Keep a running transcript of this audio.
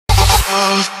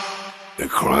The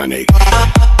Chronic.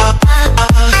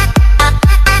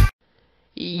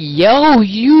 Yo,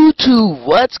 YouTube,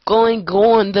 what's going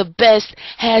on? The best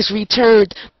has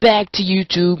returned back to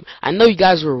YouTube. I know you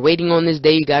guys were waiting on this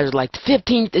day. You guys are like, the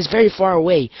 15th is very far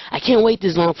away. I can't wait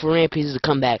this long for Rampage to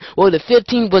come back. Well, the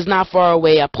 15th was not far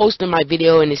away. I posted my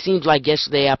video, and it seems like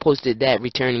yesterday I posted that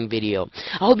returning video.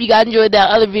 I hope you guys enjoyed that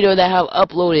other video that I have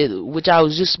uploaded, which I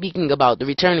was just speaking about, the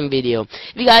returning video.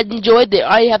 If you guys enjoyed it,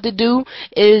 all you have to do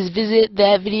is visit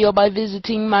that video by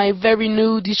visiting my very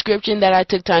new description that I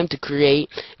took time to create.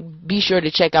 Be sure to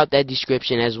check out that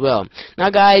description as well. Now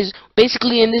guys,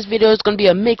 basically in this video it's going to be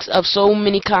a mix of so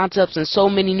many concepts and so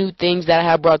many new things that I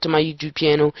have brought to my YouTube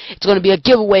channel. It's going to be a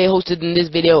giveaway hosted in this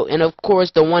video, and of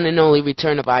course the one and only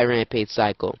return of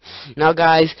I.Rampage.Syco. Now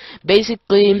guys,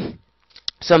 basically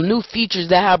some new features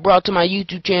that I brought to my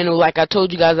YouTube channel, like I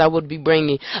told you guys I would be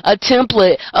bringing a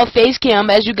template, a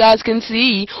Facecam, as you guys can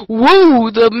see.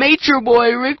 Woo! The Mature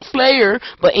Boy Ric Flair.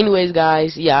 But anyways,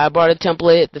 guys, yeah, I brought a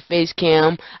template, the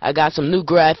Facecam. I got some new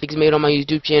graphics made on my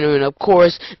YouTube channel, and of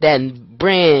course, that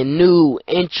brand new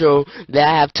intro that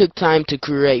I have took time to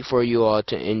create for you all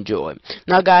to enjoy.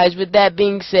 Now, guys, with that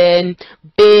being said,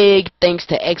 big thanks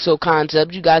to Exo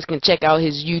Concepts. You guys can check out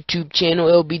his YouTube channel.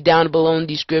 It'll be down below in the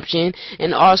description.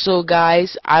 And also,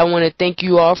 guys, I want to thank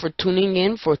you all for tuning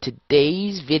in for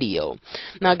today's video.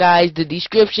 Now, guys, the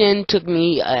description took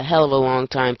me a hell of a long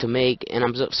time to make, and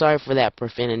I'm sorry for that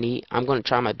profanity. I'm going to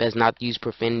try my best not to use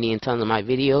profanity in tons of my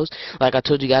videos, like I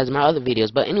told you guys in my other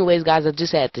videos. But anyways, guys, I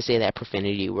just had to say that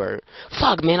profanity word.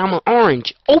 Fuck, man, I'm an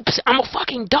orange. Oops, I'm a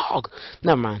fucking dog.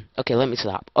 Never mind. Okay, let me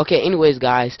stop. Okay, anyways,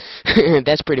 guys,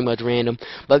 that's pretty much random.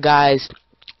 But, guys,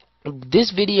 this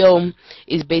video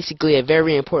is basically a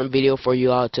very important video for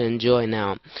you all to enjoy.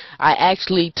 Now, I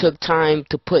actually took time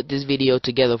to put this video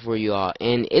together for you all,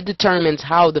 and it determines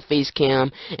how the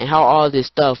Facecam and how all this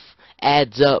stuff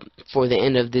adds up for the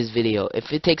end of this video. If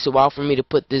it takes a while for me to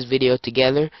put this video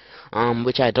together,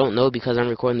 which I don't know because I'm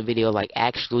recording the video like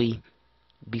actually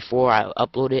before I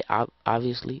upload it,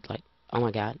 obviously, like, oh my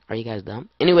god, are you guys dumb?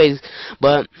 Anyways,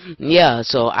 but yeah,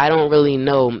 so I don't really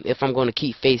know if I'm going to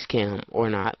keep Facecam or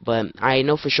not, but I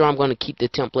know for sure I'm going to keep the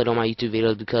template on my YouTube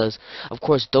videos because, of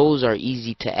course, those are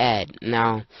easy to add.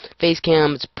 Now,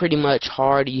 Facecam is pretty much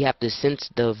hard. You have to sense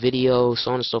the video,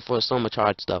 so on and so forth, so much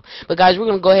hard stuff. But guys, we're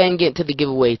going to go ahead and get into the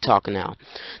giveaway talk now.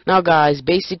 Now, guys,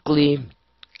 basically,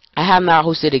 I have now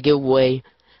hosted a giveaway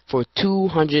for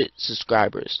 200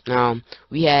 subscribers. Now,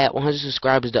 we had 100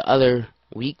 subscribers the other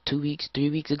week, 2 weeks, 3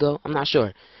 weeks ago. I'm not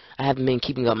sure. I haven't been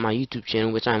keeping up my YouTube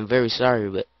channel, which I'm very sorry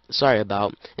with.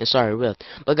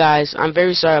 But guys, I'm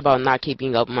very sorry about not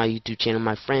keeping up my YouTube channel.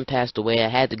 My friend passed away. I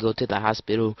had to go to the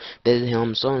hospital, visit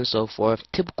him, so on and so forth.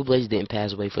 Typical Blaze didn't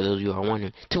pass away, for those of you who are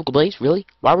wondering. Typical Blaze? Really?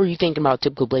 Why were you thinking about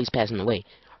Typical Blaze passing away?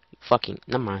 Fucking,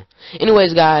 never mind.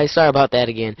 Anyways, guys, sorry about that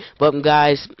again. But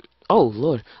guys, oh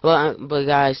lord. Well, but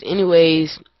guys,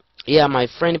 anyways, yeah, my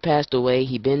friend passed away.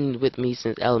 He been with me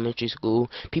since elementary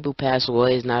school. People pass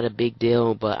away is not a big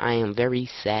deal, but I am very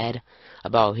sad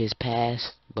about his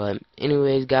past. But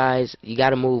anyways, guys, you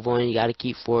gotta move on. You gotta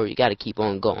keep forward. You gotta keep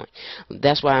on going.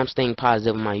 That's why I'm staying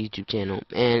positive on my YouTube channel.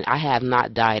 And I have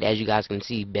not died, as you guys can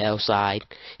see. Bell side,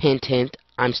 hint, hint.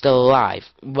 I'm still alive.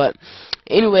 But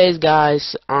anyways,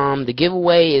 guys, the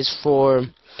giveaway is for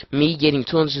me getting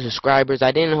 200 subscribers.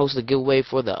 I didn't host the giveaway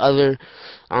for the other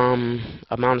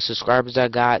amount of subscribers I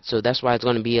got, so that's why it's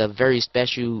going to be a very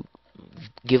special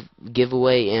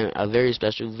giveaway and a very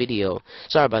special video.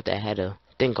 Sorry about that. I had to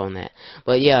think on that.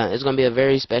 But yeah, it's going to be a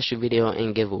very special video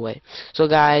and giveaway. So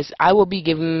guys, I will be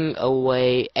giving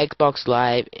away Xbox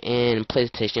Live and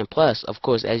PlayStation Plus, of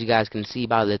course, as you guys can see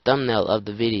by the thumbnail of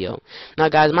the video. Now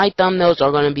guys, my thumbnails are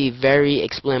going to be very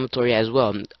explanatory as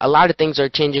well. A lot of things are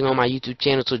changing on my YouTube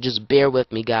channel, so just bear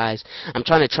with me, guys. I'm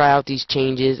trying to try out these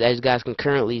changes. As you guys can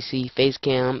currently see,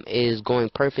 Facecam is going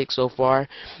perfect so far,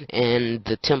 and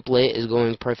the template is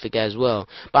going perfect as well.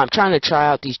 But I'm trying to try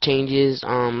out these changes.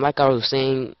 Like I was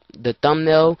saying, the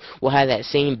thumbnail will have that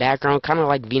same background, kind of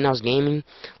like VNOS Gaming.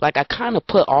 Like, I kind of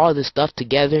put all this stuff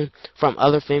together from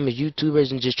other famous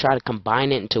YouTubers and just try to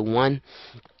combine it into one.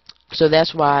 So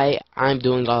that's why I'm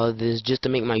doing all of this, just to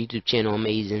make my YouTube channel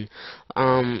amazing.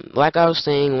 Like I was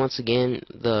saying, once again,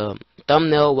 the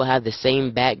thumbnail will have the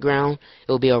same background.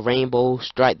 It will be a rainbow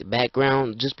striped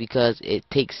background, just because it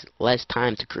takes less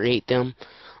time to create them.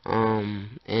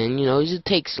 And you know, it just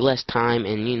takes less time,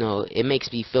 and you know, it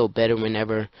makes me feel better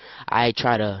whenever I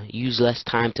try to use less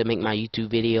time to make my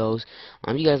YouTube videos.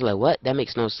 You guys are like, what? That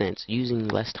makes no sense. Using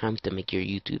less time to make your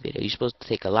YouTube video. You're supposed to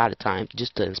take a lot of time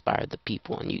just to inspire the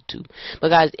people on YouTube. But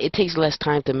guys, it takes less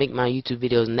time to make my YouTube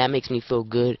videos, and that makes me feel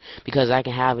good because I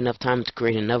can have enough time to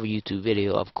create another YouTube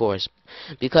video, of course.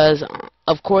 Because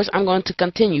of course I'm going to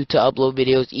continue to upload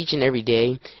videos each and every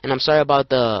day, and I'm sorry about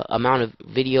the amount of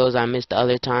videos I missed the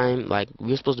other time. Like,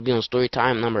 we were supposed to be on story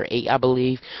time number 8, I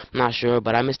believe. I'm not sure,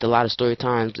 but I missed a lot of story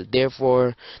times.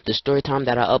 Therefore, the story time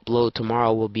that I upload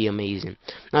tomorrow will be amazing.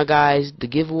 Now guys, the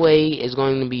giveaway is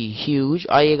going to be huge.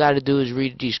 All you gotta do is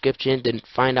read the description to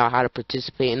find out how to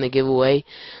participate in the giveaway.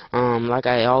 Like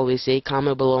I always say,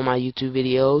 comment below my YouTube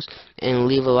videos and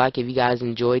leave a like if you guys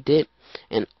enjoyed it.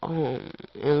 And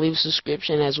leave a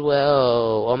subscription as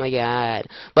well. Oh my god.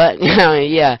 But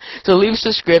yeah, so leave a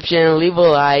subscription, leave a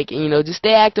like, and you know, just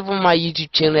stay active on my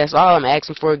YouTube channel. That's all I'm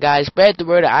asking for, guys. Spread the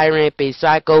word of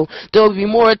I.Rampage.Syco. There will be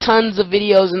more tons of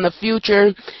videos in the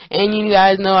future, and you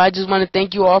guys know I just want to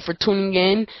thank you all for tuning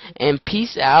in, and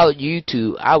peace out,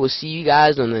 YouTube. I will see you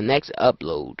guys on the next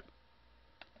upload.